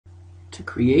To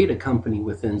create a company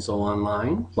within ZOLL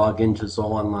Online, log into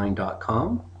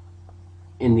zollonline.com.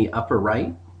 In the upper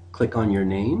right, click on your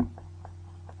name.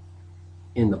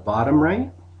 In the bottom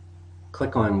right,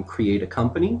 click on Create a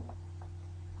Company.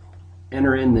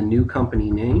 Enter in the new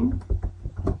company name.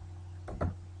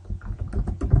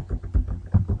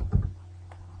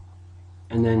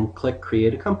 And then click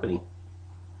Create a Company.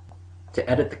 To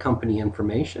edit the company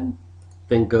information,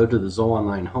 then go to the ZOLL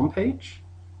Online homepage.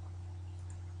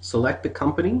 Select the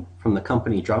company from the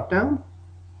company dropdown.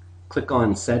 Click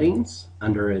on Settings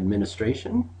under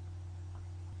Administration.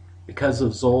 Because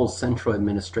of ZOLL's central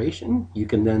administration, you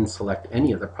can then select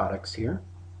any of the products here.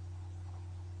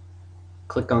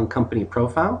 Click on Company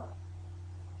Profile.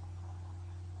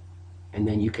 And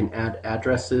then you can add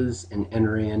addresses and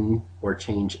enter in or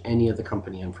change any of the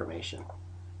company information.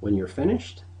 When you're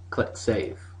finished, click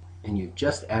Save, and you've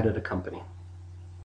just added a company.